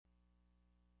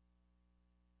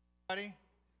Everybody.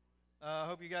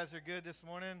 Hope you guys are good this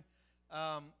morning.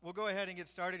 We'll go ahead and get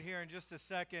started here in just a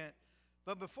second.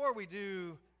 But before we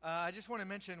do, I just want to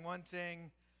mention one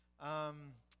thing.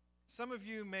 Some of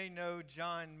you may know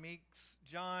John Meeks.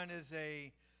 John is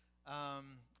a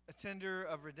attender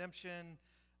of Redemption.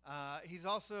 He's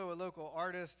also a local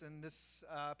artist. And this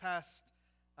past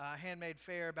Handmade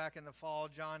Fair back in the fall,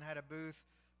 John had a booth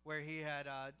where he had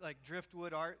like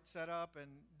driftwood art set up and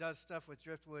does stuff with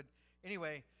driftwood.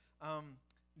 Anyway,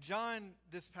 John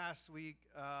this past week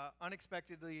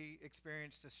unexpectedly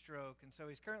experienced a stroke, and so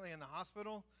he's currently in the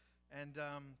hospital, and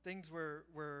things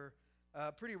were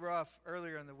pretty rough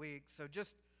earlier in the week. So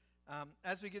just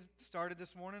as we get started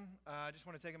this morning, I just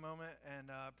want to take a moment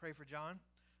and pray for John,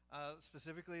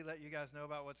 specifically let you guys know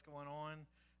about what's going on,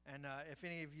 and if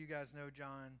any of you guys know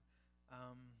John,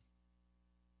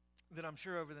 then I'm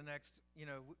sure over the next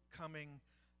coming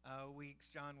weeks,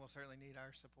 John will certainly need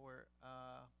our support,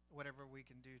 whatever we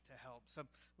can do to help. So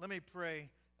let me pray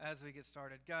as we get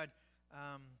started. God,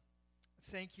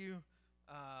 thank you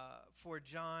for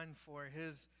John, for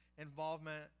his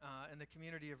involvement in the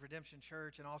community of Redemption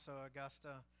Church and also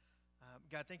Augusta.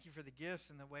 God, thank you for the gifts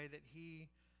and the way that he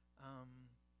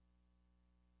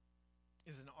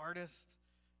is an artist,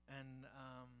 and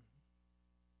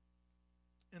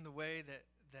in the way that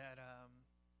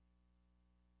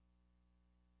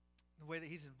the way that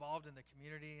he's involved in the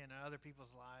community and in other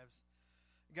people's lives.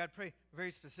 God, pray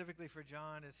very specifically for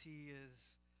John as he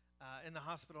is in the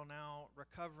hospital now,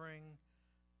 recovering.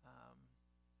 I'm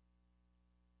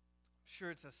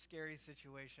sure it's a scary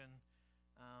situation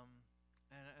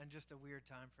and just a weird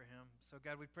time for him. So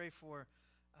God, we pray for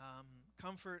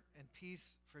comfort and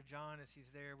peace for John as he's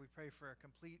there. We pray for a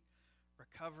complete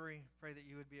recovery. Pray that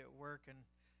you would be at work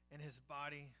in his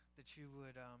body, that you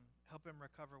would help him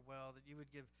recover well, that you would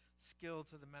give skill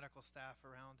to the medical staff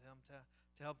around him to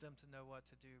help them to know what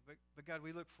to do. But God, we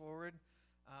look forward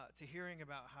to hearing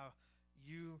about how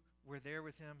you were there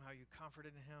with him, how you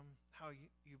comforted him, how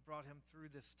you brought him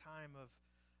through this time of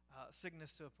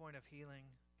sickness to a point of healing.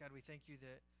 God, we thank you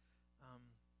that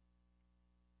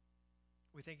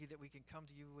we can come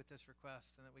to you with this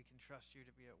request and that we can trust you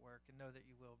to be at work and know that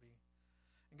you will be.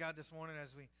 And God, this morning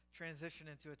as we transition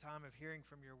into a time of hearing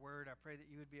from your word, I pray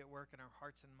that you would be at work in our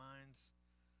hearts and minds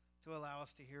to allow us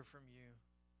to hear from you.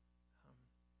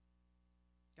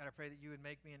 God, I pray that you would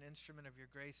make me an instrument of your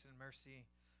grace and mercy,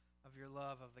 of your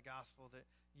love, of the gospel, that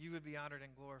you would be honored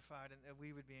and glorified, and that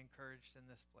we would be encouraged in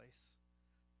this place.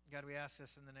 God, we ask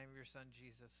this in the name of your son,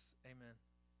 Jesus. Amen.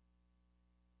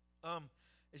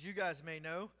 As you guys may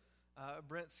know,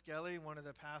 Brent Skelly, one of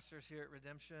the pastors here at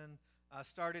Redemption,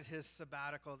 started his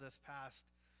sabbatical this past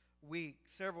week.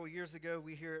 Several years ago,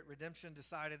 we here at Redemption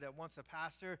decided that once a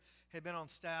pastor had been on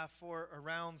staff for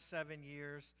around 7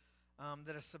 years,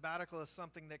 that a sabbatical is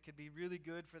something that could be really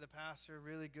good for the pastor,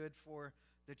 really good for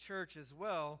the church as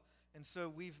well. And so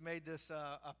we've made this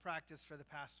a practice for the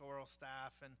pastoral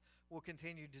staff, and we'll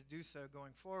continue to do so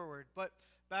going forward. But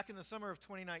back in the summer of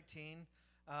 2019,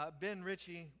 Ben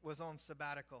Ritchie was on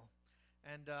sabbatical.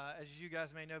 And as you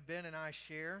guys may know, Ben and I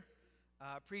share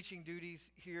preaching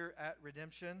duties here at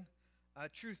Redemption.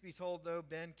 Truth be told, though,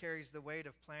 Ben carries the weight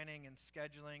of planning and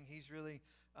scheduling. He's really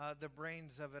the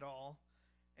brains of it all.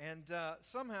 And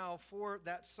somehow for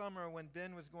that summer when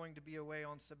Ben was going to be away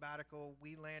on sabbatical,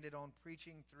 we landed on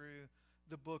preaching through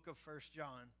the book of 1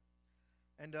 John.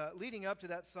 And leading up to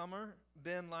that summer,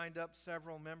 Ben lined up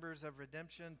several members of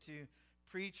Redemption to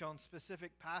preach on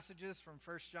specific passages from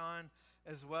 1 John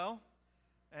as well.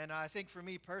 And I think for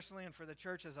me personally and for the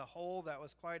church as a whole, that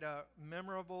was quite a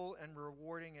memorable and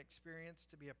rewarding experience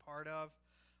to be a part of,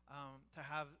 to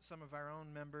have some of our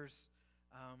own members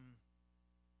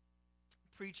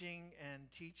preaching and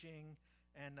teaching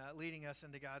and leading us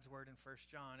into God's Word in 1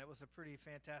 John. It was a pretty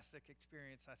fantastic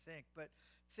experience, I think. But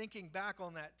thinking back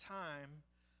on that time,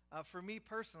 for me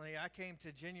personally, I came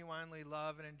to genuinely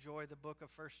love and enjoy the book of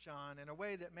 1 John in a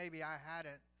way that maybe I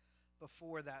hadn't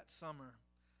before that summer.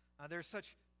 There's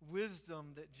such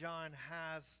wisdom that John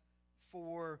has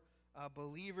for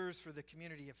believers, for the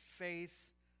community of faith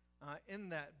in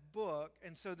that book.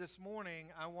 And so this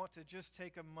morning, I want to just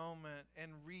take a moment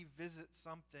and revisit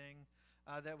something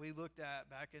that we looked at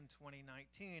back in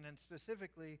 2019, and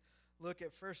specifically look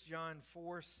at 1 John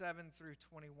 4, 7 through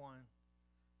 21.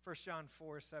 1 John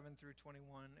 4, 7 through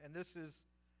 21. And this is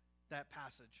that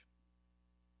passage.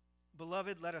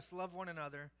 Beloved, let us love one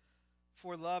another,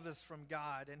 for love is from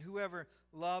God, and whoever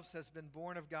loves has been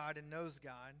born of God and knows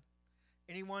God.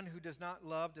 Anyone who does not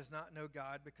love does not know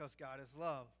God, because God is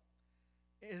love.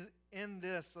 In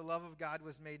this, the love of God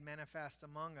was made manifest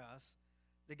among us,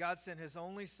 that God sent his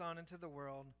only Son into the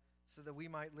world so that we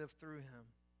might live through him.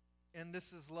 And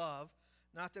this is love,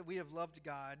 not that we have loved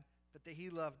God, but that he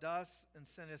loved us and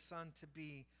sent his Son to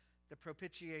be the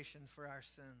propitiation for our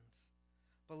sins.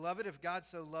 Beloved, if God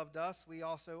so loved us, we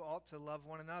also ought to love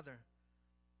one another.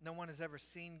 No one has ever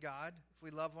seen God. If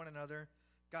we love one another,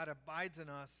 God abides in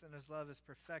us, and his love is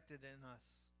perfected in us.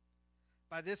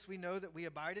 By this we know that we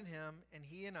abide in him, and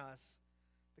he in us,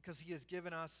 because he has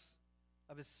given us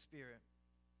of his Spirit.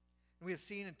 And we have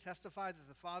seen and testified that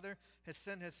the Father has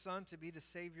sent his Son to be the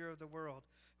Savior of the world.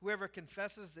 Whoever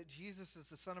confesses that Jesus is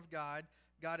the Son of God,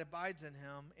 God abides in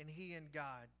him, and he in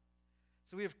God.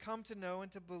 So we have come to know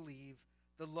and to believe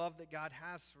the love that God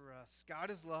has for us. God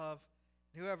is love,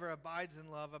 and whoever abides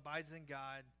in love abides in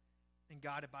God, and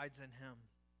God abides in him.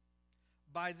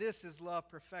 By this is love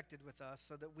perfected with us,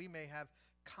 so that we may have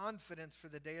confidence for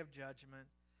the day of judgment,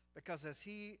 because as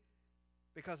he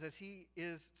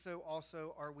is, so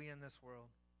also are we in this world.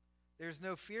 There is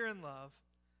no fear in love,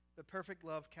 but perfect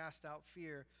love casts out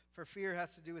fear. For fear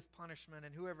has to do with punishment,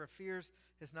 and whoever fears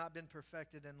has not been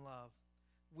perfected in love.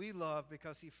 We love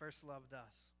because he first loved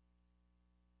us.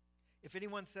 If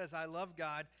anyone says, I love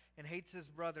God, and hates his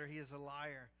brother, he is a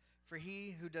liar. For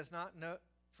he who does not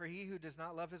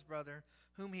love his brother,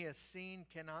 whom he has seen,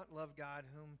 cannot love God,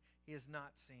 whom he has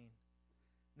not seen.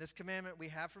 This commandment we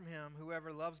have from him: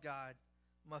 whoever loves God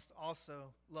must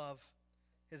also love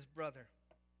his brother.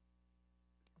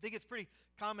 I think it's pretty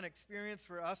common experience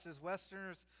for us as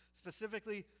Westerners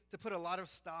specifically to put a lot of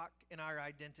stock in our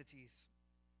identities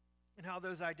and how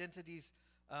those identities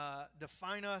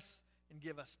define us and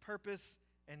give us purpose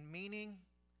and meaning.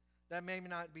 That may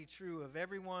not be true of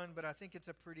everyone, but I think it's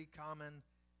a pretty common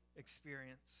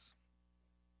experience.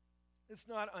 It's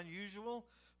not unusual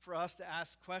for us to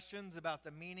ask questions about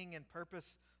the meaning and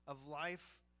purpose of life.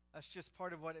 That's just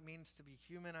part of what it means to be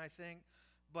human, I think.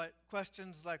 But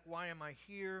questions like, why am I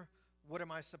here? What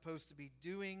am I supposed to be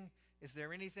doing? Is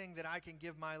there anything that I can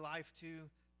give my life to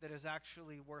that is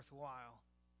actually worthwhile?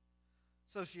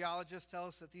 Sociologists tell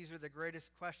us that these are the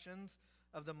greatest questions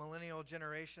of the millennial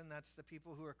generation. That's the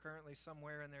people who are currently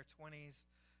somewhere in their 20s,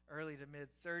 early to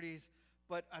mid-30s.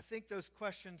 But I think those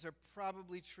questions are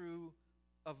probably true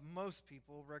of most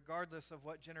people, regardless of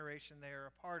what generation they are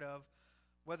a part of.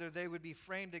 Whether they would be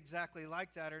framed exactly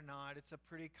like that or not, it's a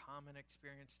pretty common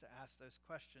experience to ask those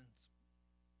questions.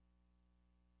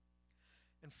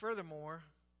 And furthermore,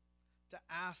 to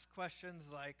ask questions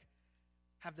like,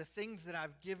 have the things that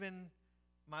I've given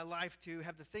my life to,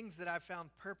 have the things that I've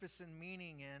found purpose and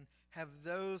meaning in, have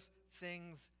those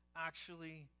things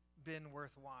actually been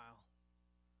worthwhile?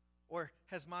 Or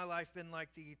has my life been like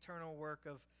the eternal work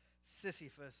of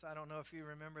Sisyphus? I don't know if you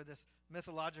remember this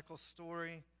mythological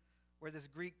story where this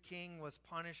Greek king was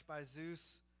punished by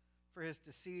Zeus for his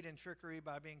deceit and trickery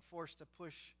by being forced to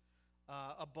push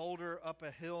a boulder up a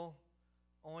hill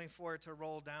only for it to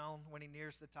roll down when he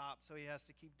nears the top. So he has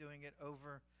to keep doing it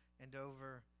over and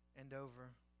over and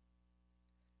over.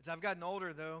 As I've gotten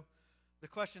older, though, the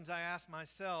questions I ask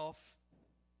myself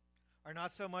are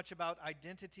not so much about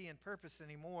identity and purpose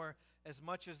anymore as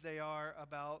much as they are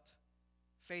about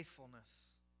faithfulness.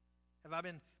 Have I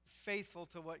been faithful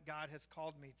to what God has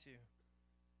called me to?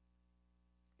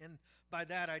 And by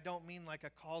that, I don't mean like a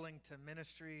calling to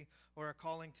ministry or a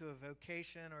calling to a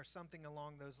vocation or something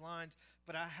along those lines,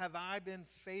 but have I been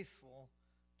faithful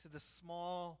to the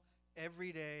small,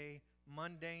 everyday,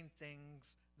 mundane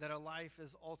things that a life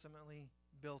is ultimately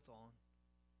built on?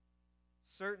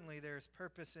 Certainly, there's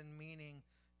purpose and meaning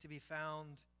to be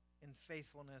found in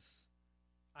faithfulness,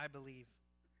 I believe.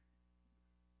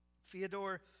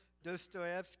 Fyodor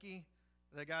Dostoevsky,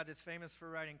 the guy that's famous for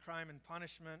writing Crime and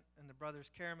Punishment and the Brothers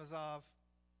Karamazov,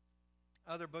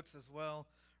 other books as well,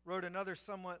 wrote another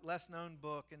somewhat less known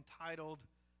book entitled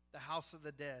The House of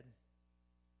the Dead.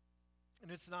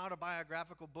 And it's an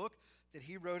autobiographical book that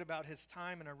he wrote about his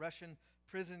time in a Russian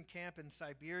prison camp in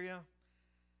Siberia.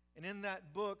 And in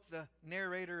that book, the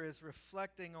narrator is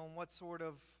reflecting on what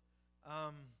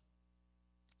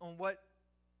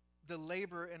the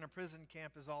labor in a prison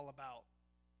camp is all about.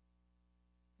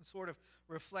 Sort of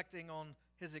reflecting on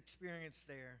his experience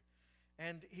there.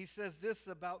 And he says this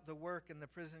about the work in the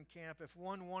prison camp: if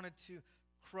one wanted to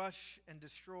crush and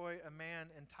destroy a man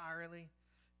entirely,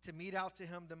 to mete out to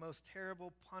him the most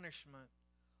terrible punishment,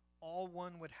 all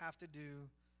one would have to do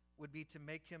would be to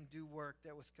make him do work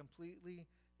that was completely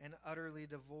and utterly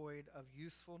devoid of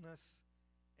usefulness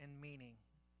and meaning.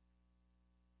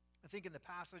 I think in the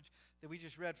passage that we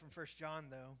just read from 1 John,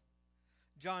 though,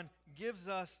 John gives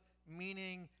us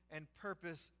meaning and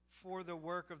purpose for the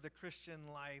work of the Christian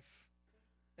life,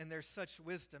 and there's such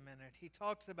wisdom in it. He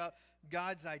talks about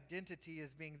God's identity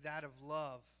as being that of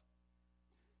love.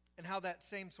 and how that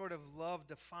same sort of love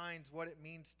defines what it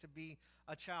means to be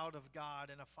a child of God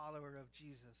and a follower of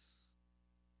Jesus.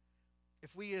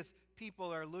 If we as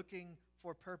people are looking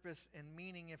for purpose and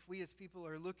meaning, if we as people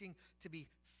are looking to be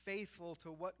faithful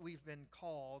to what we've been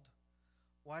called,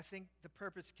 well, I think the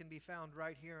purpose can be found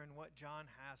right here in what John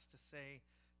has to say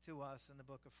to us in the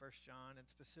book of 1 John, and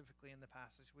specifically in the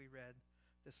passage we read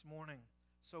this morning.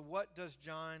 So what does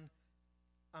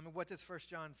 1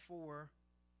 John 4,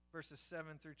 verses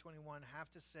 7 through 21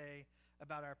 have to say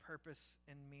about our purpose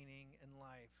and meaning in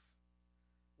life?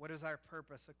 What is our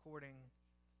purpose according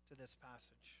to this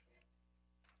passage?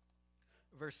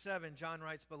 Verse 7, John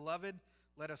writes, "Beloved,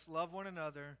 let us love one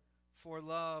another, for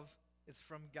love is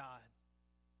from God."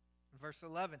 In verse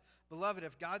 11, "Beloved,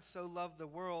 if God so loved the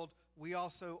world, we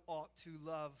also ought to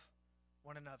love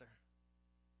one another."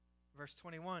 Verse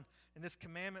 21, "And this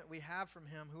commandment we have from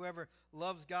him, whoever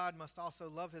loves God must also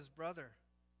love his brother."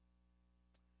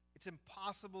 It's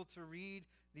impossible to read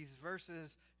these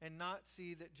verses and not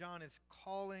see that John is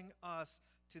calling us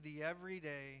to the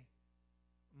everyday,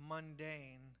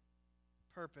 mundane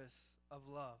purpose of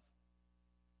love.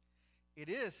 It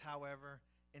is, however,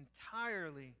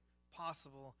 entirely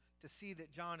possible to see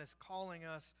that John is calling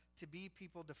us to be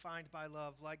people defined by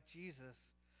love like Jesus,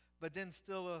 but then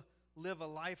still live a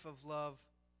life of love,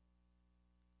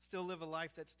 still live a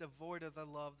life that's devoid of the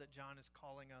love that John is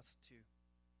calling us to.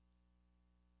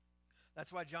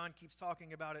 That's why John keeps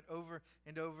talking about it over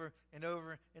and over and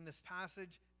over in this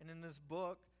passage and in this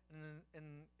book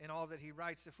and in all that he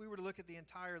writes. If we were to look at the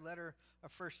entire letter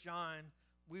of 1 John,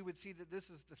 we would see that this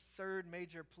is the third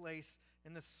major place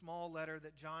in this small letter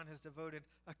that John has devoted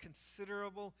a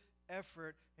considerable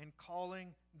effort in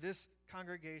calling this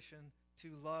congregation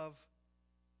to love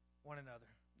one another,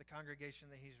 the congregation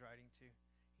that he's writing to.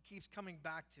 He keeps coming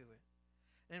back to it.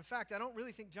 And in fact, I don't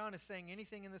really think John is saying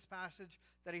anything in this passage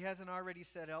that he hasn't already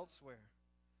said elsewhere.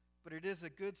 But it is a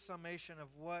good summation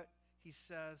of what he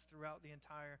says throughout the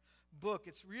entire book.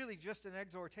 It's really just an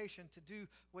exhortation to do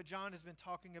what John has been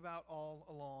talking about all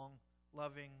along,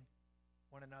 loving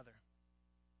one another.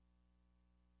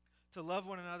 To love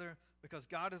one another because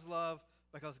God is love,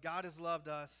 because God has loved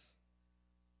us,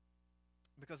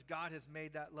 because God has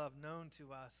made that love known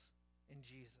to us in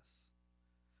Jesus.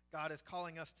 God is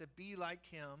calling us to be like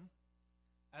him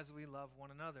as we love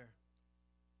one another.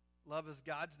 Love is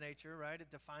God's nature, right? It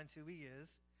defines who he is.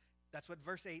 That's what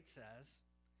verse 8 says.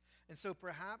 And so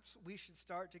perhaps we should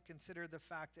start to consider the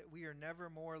fact that we are never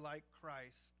more like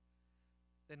Christ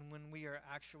than when we are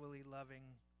actually loving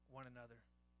one another.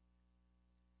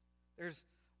 There's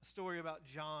a story about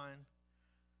John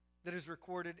that is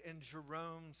recorded in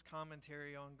Jerome's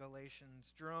commentary on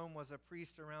Galatians. Jerome was a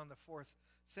priest around the 4th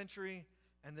century,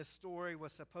 and this story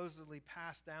was supposedly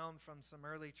passed down from some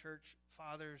early church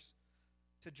fathers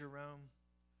to Jerome.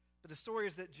 But the story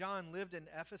is that John lived in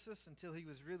Ephesus until he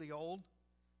was really old,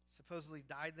 supposedly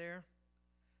died there.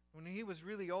 When he was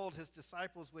really old, his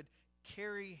disciples would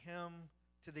carry him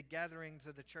to the gatherings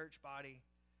of the church body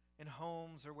in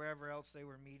homes or wherever else they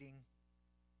were meeting.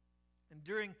 And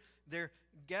during their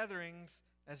gatherings,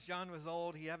 as John was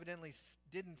old, he evidently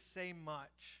didn't say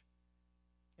much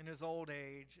in his old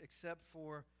age, except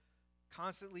for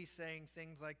constantly saying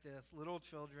things like this: "Little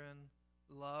children,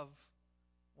 love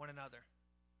one another."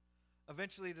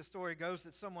 Eventually, the story goes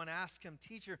that someone asked him,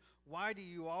 "Teacher, why do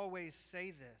you always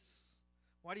say this?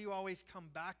 Why do you always come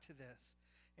back to this?"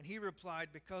 And he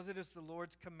replied, "Because it is the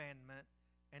Lord's commandment,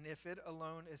 and if it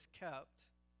alone is kept,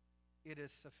 it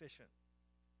is sufficient."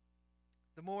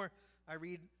 The more I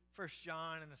read 1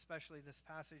 John, and especially this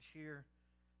passage here,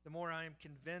 the more I am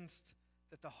convinced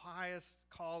that the highest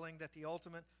calling, that the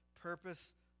ultimate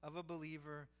purpose of a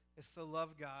believer is to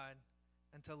love God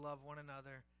and to love one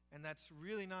another. And that's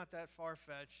really not that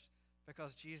far-fetched,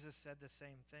 because Jesus said the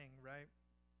same thing, right?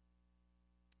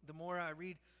 The more I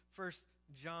read 1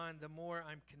 John, the more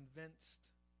I'm convinced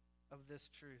of this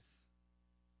truth.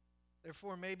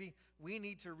 Therefore, maybe we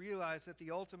need to realize that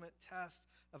the ultimate test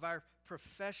of our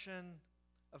profession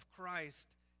of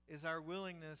Christ is our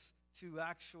willingness to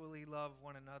actually love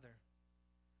one another.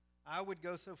 I would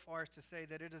go so far as to say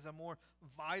that it is a more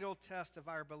vital test of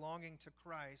our belonging to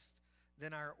Christ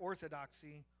than our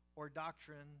orthodoxy or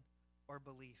doctrine or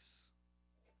beliefs.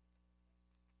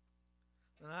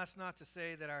 And that's not to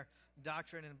say that our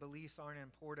doctrine and beliefs aren't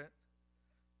important,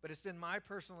 but it's been my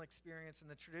personal experience in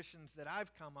the traditions that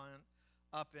I've come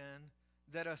up in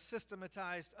that a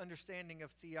systematized understanding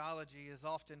of theology is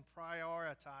often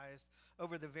prioritized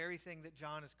over the very thing that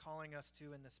John is calling us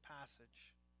to in this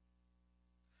passage.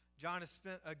 John has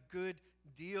spent a good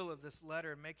deal of this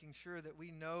letter making sure that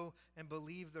we know and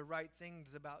believe the right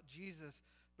things about Jesus,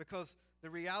 Because the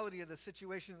reality of the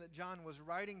situation that John was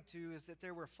writing to is that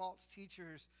there were false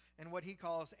teachers and what he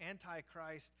calls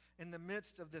antichrist in the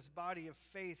midst of this body of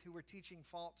faith who were teaching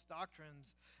false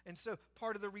doctrines. And so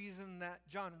part of the reason that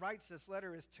John writes this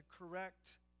letter is to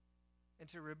correct and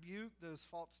to rebuke those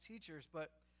false teachers. But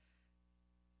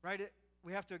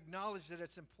we have to acknowledge that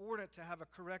it's important to have a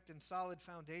correct and solid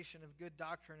foundation of good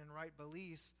doctrine and right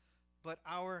beliefs, but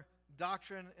our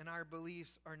doctrine and our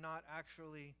beliefs are not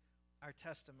actually our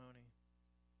testimony.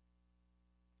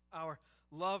 Our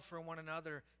love for one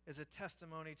another is a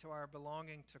testimony to our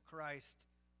belonging to Christ,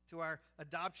 to our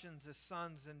adoptions as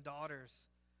sons and daughters.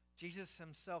 Jesus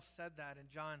himself said that in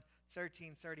John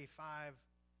 13:35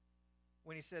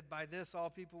 when he said, "By this all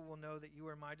people will know that you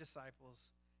are my disciples,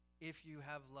 if you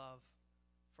have love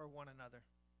for one another."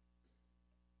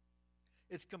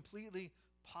 It's completely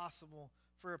possible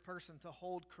for a person to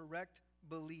hold correct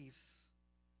beliefs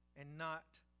and not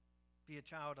be a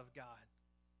child of God.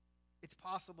 It's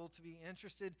possible to be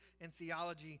interested in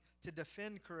theology, to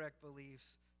defend correct beliefs,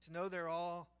 to know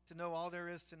all there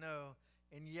is to know,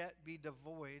 and yet be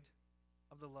devoid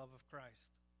of the love of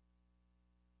Christ.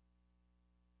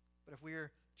 But if we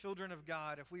are children of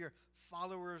God, if we are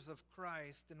followers of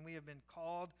Christ, then we have been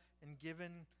called and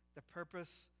given the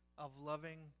purpose of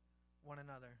loving one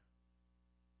another.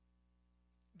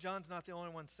 John's not the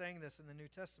only one saying this in the New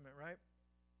Testament, right?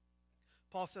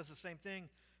 Paul says the same thing,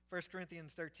 1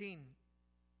 Corinthians 13,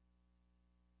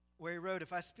 where he wrote,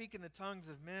 "If I speak in the tongues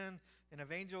of men and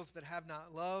of angels but have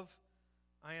not love,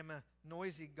 I am a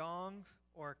noisy gong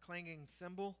or a clanging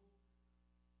cymbal.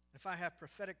 If I have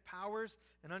prophetic powers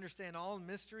and understand all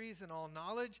mysteries and all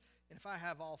knowledge, and if I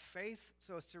have all faith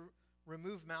so as to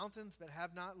remove mountains but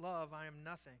have not love, I am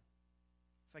nothing.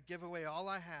 If I give away all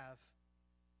I have,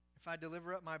 if I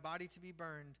deliver up my body to be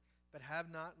burned but have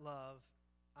not love,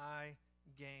 I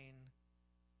gain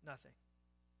nothing."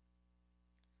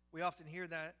 We often hear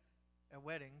that at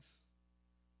weddings.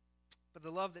 But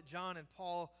the love that John and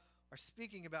Paul are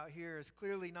speaking about here is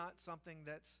clearly not something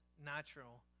that's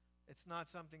natural. It's not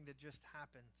something that just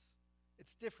happens.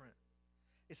 It's different.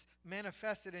 It's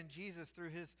manifested in Jesus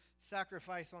through his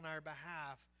sacrifice on our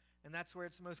behalf, and that's where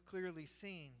it's most clearly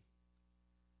seen.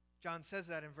 John says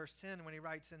that in verse 10 when he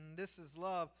writes, "And this is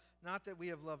love, not that we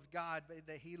have loved God, but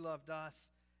that he loved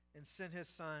us and sent his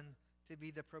Son to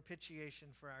be the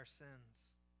propitiation for our sins."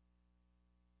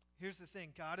 Here's the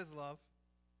thing. God is love.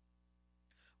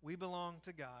 We belong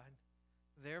to God.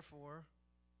 Therefore,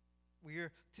 we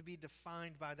are to be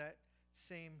defined by that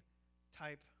same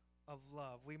type of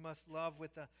love. We must love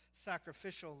with a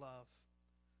sacrificial love.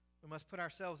 We must put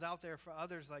ourselves out there for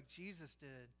others like Jesus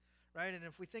did, right? And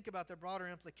if we think about the broader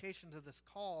implications of this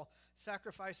call,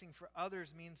 sacrificing for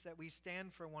others means that we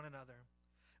stand for one another.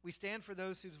 We stand for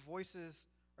those whose voices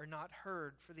are not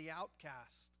heard, for the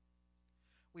outcast.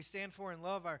 We stand for and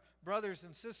love our brothers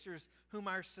and sisters whom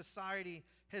our society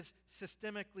has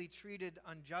systemically treated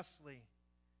unjustly.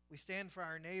 We stand for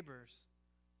our neighbors,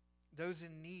 those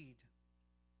in need,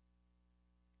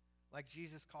 like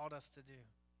Jesus called us to do.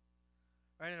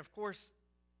 Right? And of course,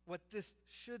 what this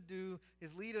should do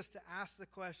is lead us to ask the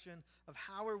question of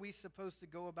how are we supposed to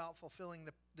go about fulfilling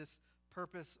this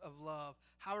purpose of love?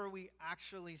 How are we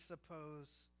actually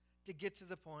supposed to get to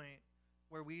the point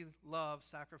where we love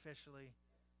sacrificially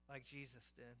like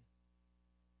Jesus did?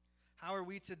 How are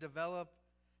we to develop,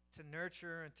 to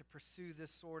nurture, and to pursue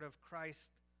this sort of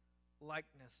Christ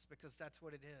likeness? Because that's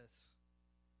what it is.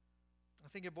 I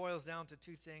think it boils down to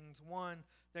two things. One,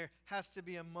 there has to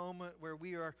be a moment where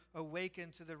we are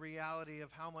awakened to the reality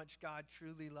of how much God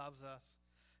truly loves us.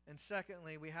 And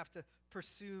secondly, we have to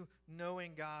pursue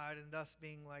knowing God and thus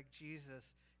being like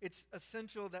Jesus. It's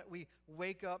essential that we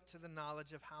wake up to the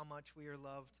knowledge of how much we are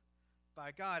loved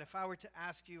by God. If I were to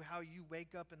ask you how you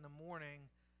wake up in the morning,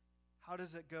 how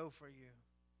does it go for you?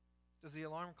 Does the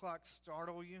alarm clock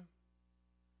startle you?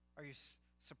 Are you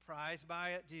surprised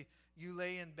by it? Do you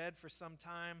lay in bed for some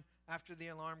time after the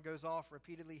alarm goes off,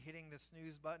 repeatedly hitting the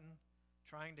snooze button,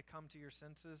 trying to come to your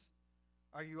senses?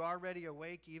 Are you already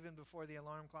awake even before the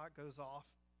alarm clock goes off,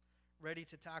 ready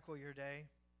to tackle your day?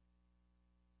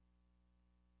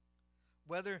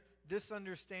 Whether this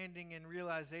understanding and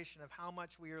realization of how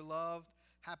much we are loved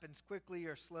happens quickly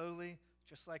or slowly,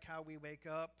 just like how we wake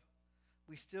up,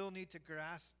 we still need to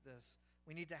grasp this.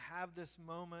 We need to have this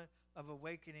moment of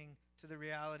awakening to the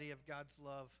reality of God's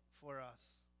love for us.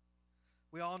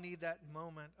 We all need that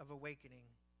moment of awakening.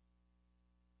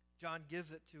 John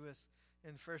gives it to us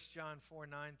in 1 John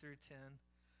 4:9-10,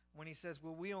 when he says,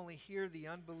 "Will we only hear the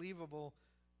unbelievable,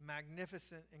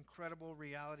 magnificent, incredible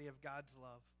reality of God's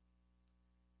love?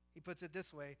 He He puts it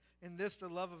this way: in this the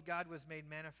love of God was made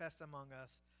manifest among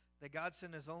us, that God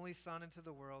sent his only Son into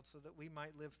the world so that we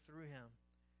might live through him.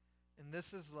 And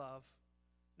this is love,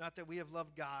 not that we have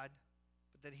loved God,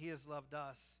 but that he has loved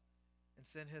us and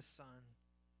sent his Son.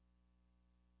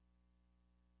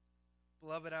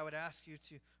 Beloved, I would ask you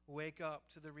to wake up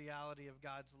to the reality of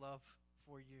God's love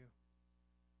for you.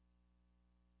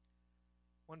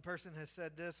 One person has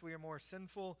said this: we are more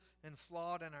sinful and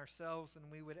flawed in ourselves than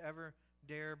we would ever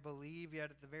dare believe,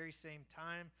 yet at the very same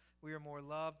time, we are more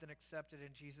loved and accepted in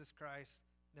Jesus Christ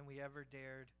than we ever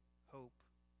dared hope.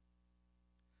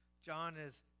 John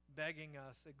is begging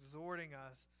us, exhorting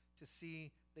us to see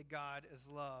that God is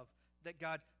love, that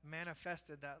God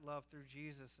manifested that love through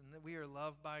Jesus, and that we are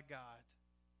loved by God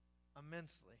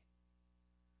immensely.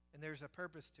 And there's a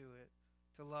purpose to it,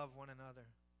 to love one another.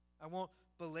 I won't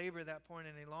belabor that point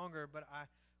any longer, but I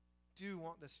do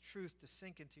want this truth to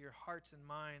sink into your hearts and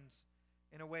minds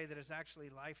in a way that is actually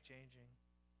life-changing.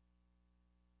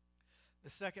 The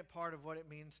second part of what it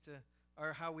means to,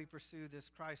 or how we pursue this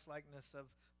Christ-likeness of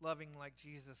loving like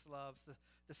Jesus loves,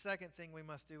 the second thing we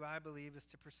must do, I believe, is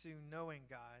to pursue knowing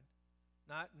God,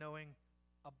 not knowing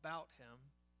about him,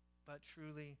 but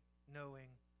truly knowing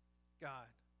God,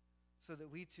 so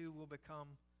that we too will become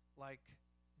like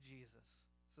Jesus,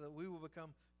 so that we will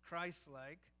become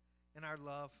Christ-like in our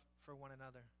love for one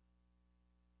another.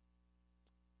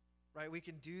 Right? We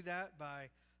can do that by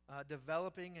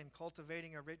developing and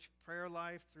cultivating a rich prayer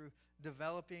life, through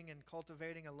developing and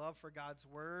cultivating a love for God's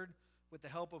word with the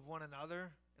help of one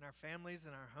another in our families,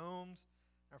 in our homes,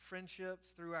 our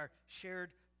friendships, through our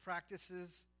shared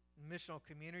practices and missional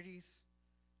communities,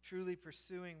 truly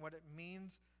pursuing what it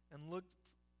means and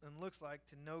looks like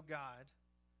to know God,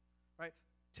 right?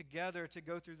 Together to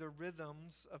go through the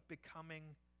rhythms of becoming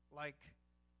like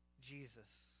Jesus.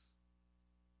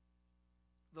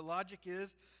 The logic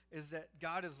is that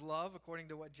God is love, according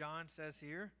to what John says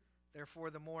here. Therefore,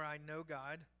 the more I know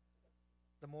God,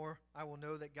 the more I will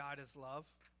know that God is love.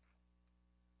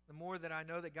 The more that I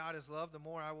know that God is love, the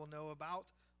more I will know about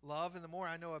love. And the more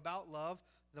I know about love,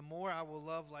 the more I will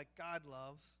love like God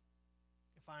loves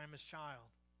if I am his child.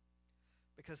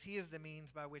 Because he is the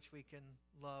means by which we can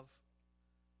love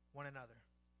one another.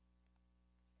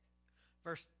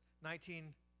 Verse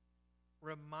 19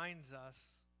 reminds us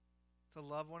to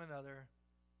love one another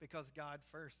because God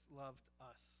first loved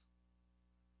us.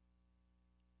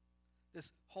 This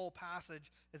whole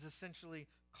passage is essentially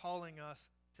calling us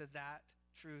to that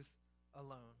truth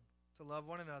alone, to love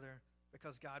one another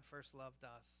because God first loved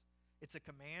us. It's a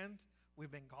command.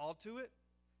 We've been called to it.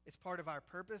 It's part of our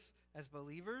purpose as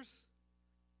believers.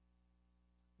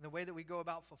 And the way that we go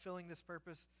about fulfilling this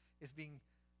purpose is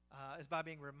by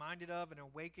being reminded of and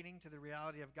awakening to the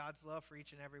reality of God's love for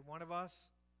each and every one of us,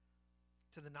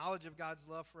 to the knowledge of God's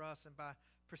love for us, and by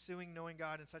pursuing knowing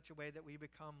God in such a way that we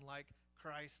become like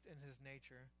Christ in his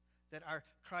nature, that our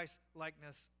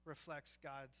Christ-likeness reflects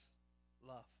God's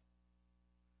love.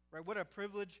 Right? What a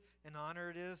privilege and honor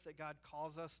it is that God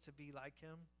calls us to be like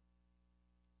him.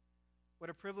 What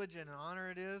a privilege and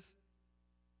honor it is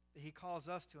that he calls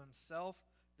us to himself,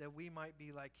 that we might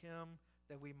be like him,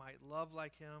 that we might love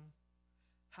like him.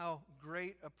 How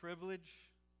great a privilege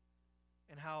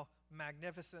and how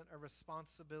magnificent a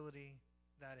responsibility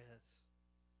that is.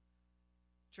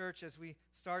 Church, as we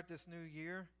start this new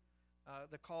year,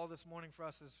 the call this morning for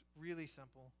us is really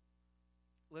simple.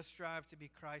 Let's strive to be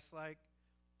Christ-like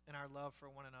in our love for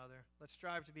one another. Let's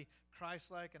strive to be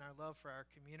Christ-like in our love for our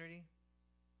community.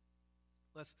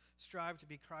 Let's strive to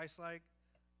be Christ-like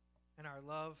in our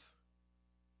love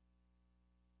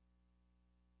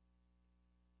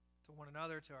to one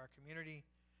another, to our community,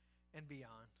 and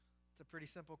beyond. It's a pretty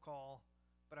simple call,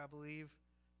 but I believe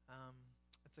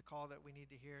it's a call that we need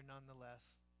to hear nonetheless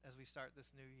as we start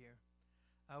this new year.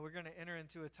 We're going to enter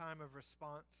into a time of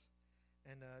response,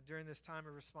 and during this time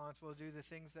of response, we'll do the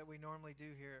things that we normally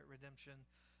do here at Redemption.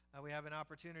 We have an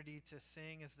opportunity to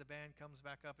sing as the band comes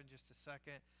back up in just a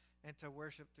second, and to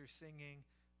worship through singing.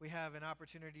 We have an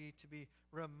opportunity to be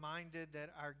reminded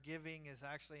that our giving is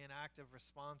actually an act of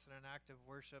response and an act of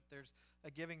worship. There's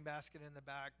a giving basket in the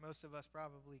back. Most of us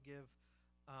probably give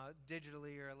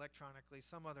digitally or electronically,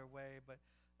 some other way, but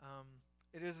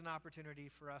it is an opportunity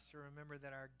for us to remember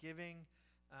that our giving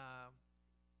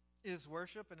is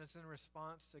worship, and it's in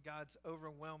response to God's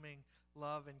overwhelming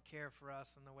love and care for us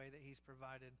and the way that he's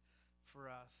provided for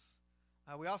us.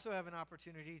 We also have an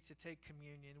opportunity to take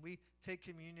communion. We take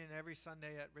communion every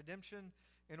Sunday at Redemption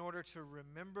in order to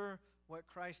remember what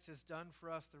Christ has done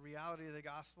for us, the reality of the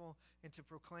gospel, and to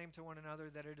proclaim to one another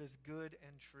that it is good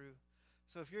and true.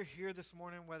 So if you're here this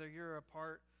morning, whether you're a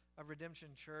part of Redemption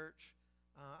Church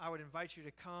I would invite you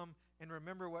to come and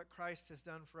remember what Christ has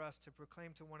done for us, to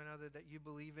proclaim to one another that you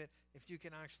believe it. If you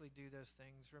can actually do those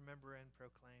things, remember and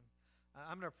proclaim.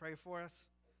 I'm going to pray for us,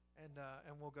 and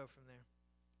we'll go from there.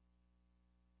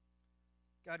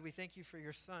 God, we thank you for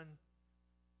your Son,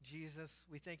 Jesus.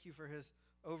 We thank you for his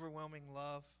overwhelming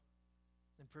love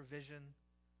and provision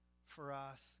for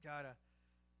us. God,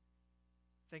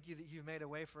 thank you that you've made a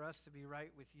way for us to be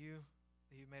right with you,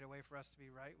 that you've made a way for us to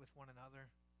be right with one another.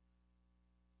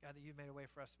 God, that you've made a way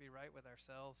for us to be right with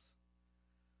ourselves.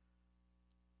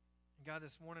 And God,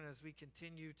 this morning as we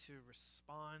continue to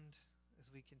respond, as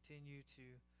we continue to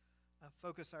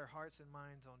focus our hearts and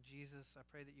minds on Jesus, I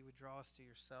pray that you would draw us to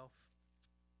yourself.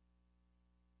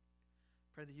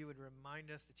 Pray that you would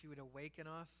remind us, that you would awaken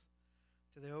us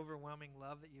to the overwhelming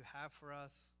love that you have for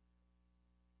us,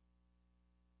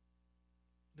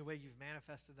 the way you've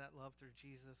manifested that love through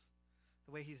Jesus,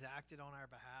 the way he's acted on our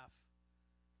behalf.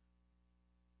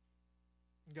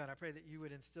 God, I pray that you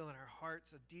would instill in our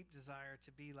hearts a deep desire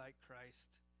to be like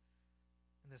Christ.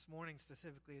 And this morning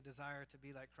specifically, a desire to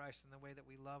be like Christ in the way that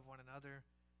we love one another,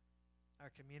 our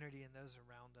community, and those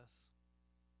around us.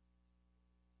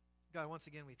 God, once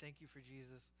again, we thank you for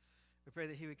Jesus. We pray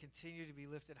that he would continue to be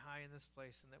lifted high in this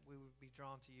place and that we would be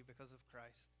drawn to you because of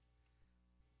Christ.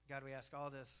 God, we ask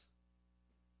all this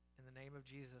in the name of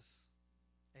Jesus.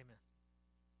 Amen.